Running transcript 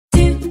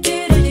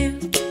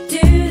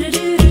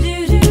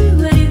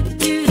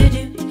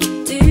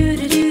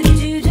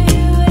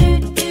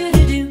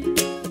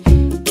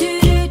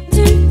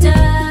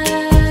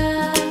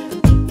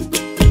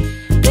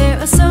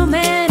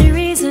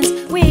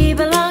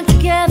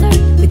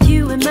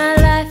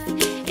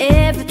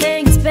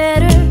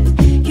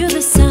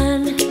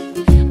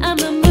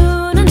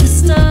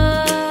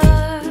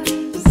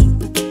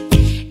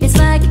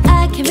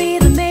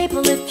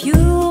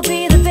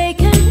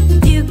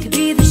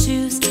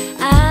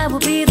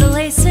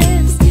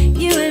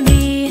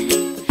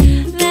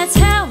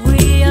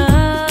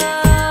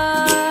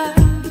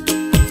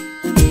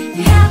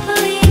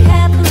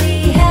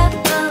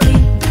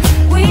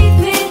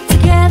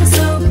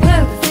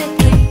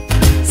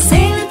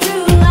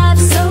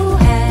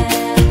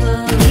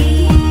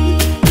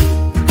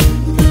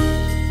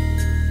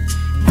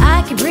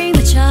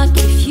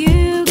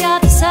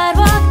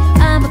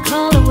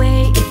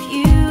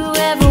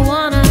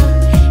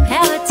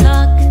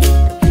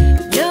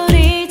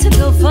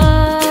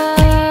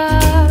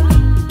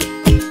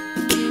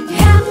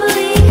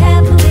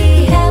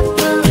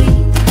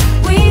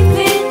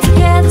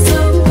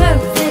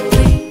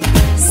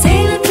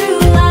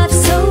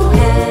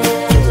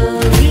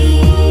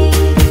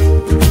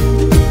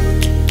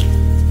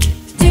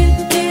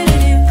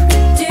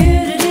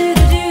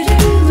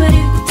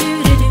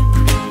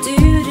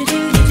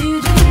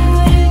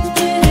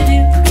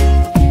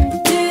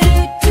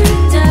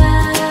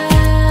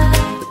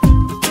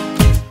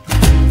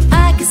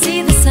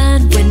see the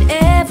sun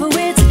whenever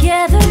we're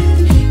together.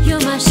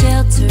 You're my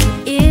shelter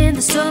in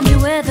the stormy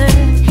weather,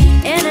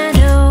 and I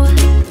know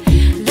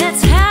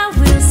that's how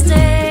we'll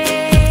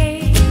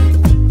stay.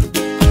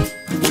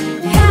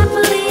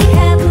 Happily,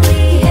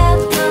 happily,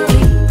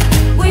 happily,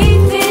 we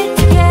fit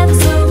together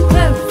so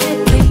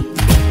perfectly,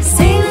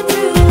 sailing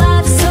through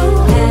life so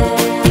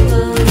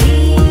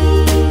happily.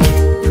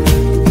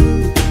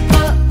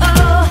 Oh,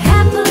 oh,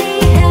 happily,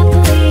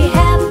 happily,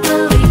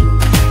 happily,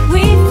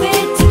 we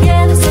fit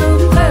together so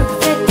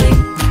perfectly,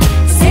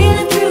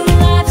 sailing through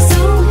life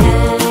so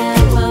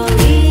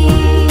happily.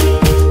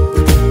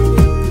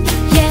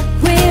 Yeah,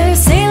 we're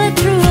sailing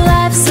through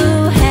life so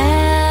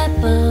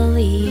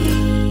happily.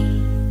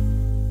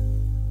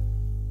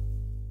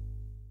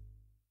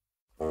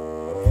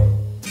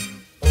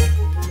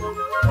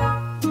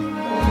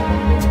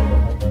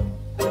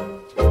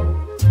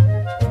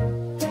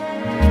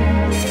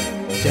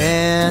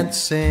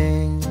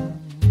 Dancing,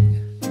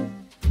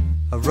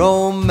 a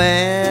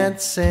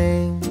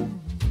romancing,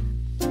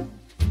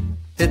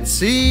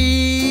 it's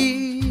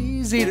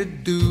easy to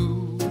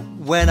do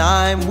when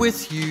I'm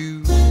with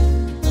you.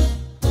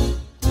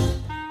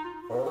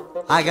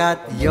 I got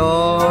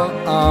your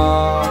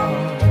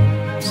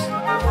arms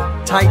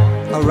tight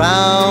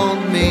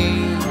around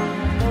me.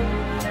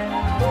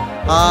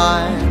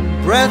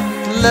 I'm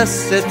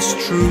breathless, it's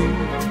true,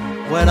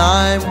 when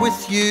I'm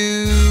with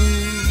you.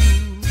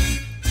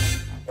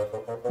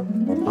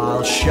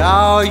 I'll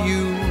shower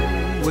you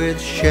with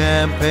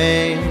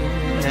champagne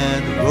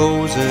and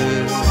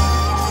roses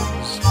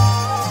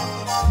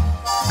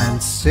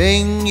and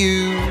sing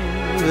you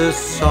the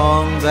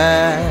song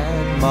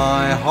that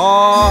my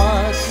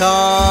heart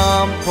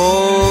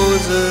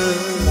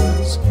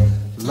composes.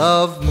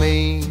 Love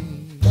me,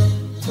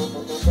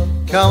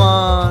 come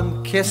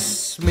on,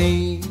 kiss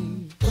me.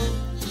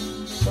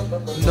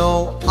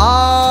 No,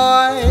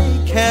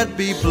 I can't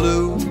be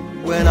blue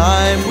when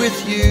I'm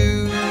with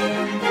you.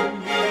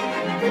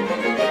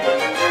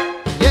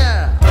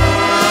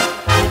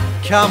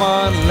 Come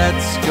on,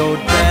 let's go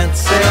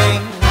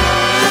dancing.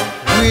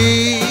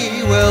 We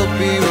will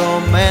be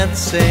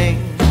romancing.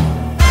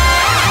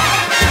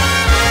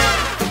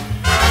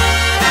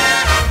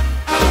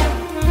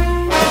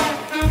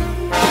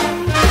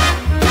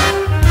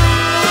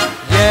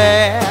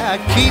 Yeah,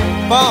 keep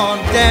on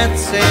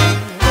dancing.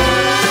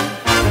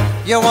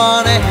 You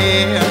wanna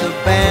hear the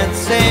band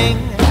sing?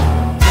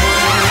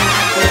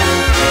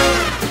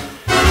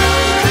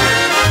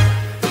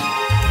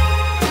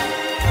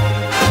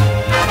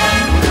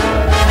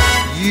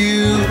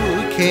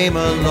 Came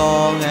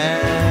along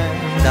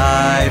and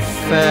I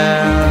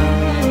fell.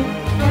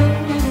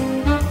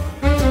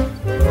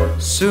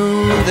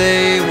 Soon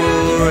they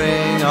will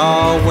ring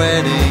our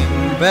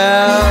wedding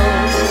bell.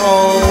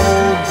 Oh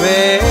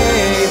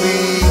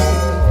baby,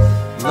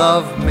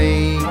 love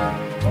me.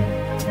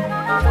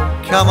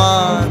 Come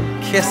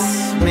on,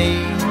 kiss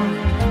me.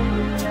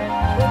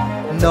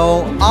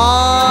 No,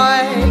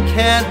 I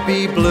can't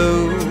be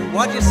blue.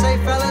 What'd you say,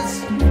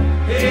 fellas?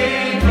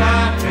 He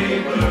can't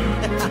be blue.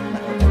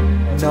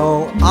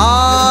 No,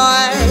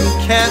 I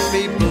can't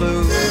be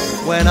blue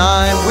when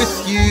I'm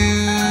with you.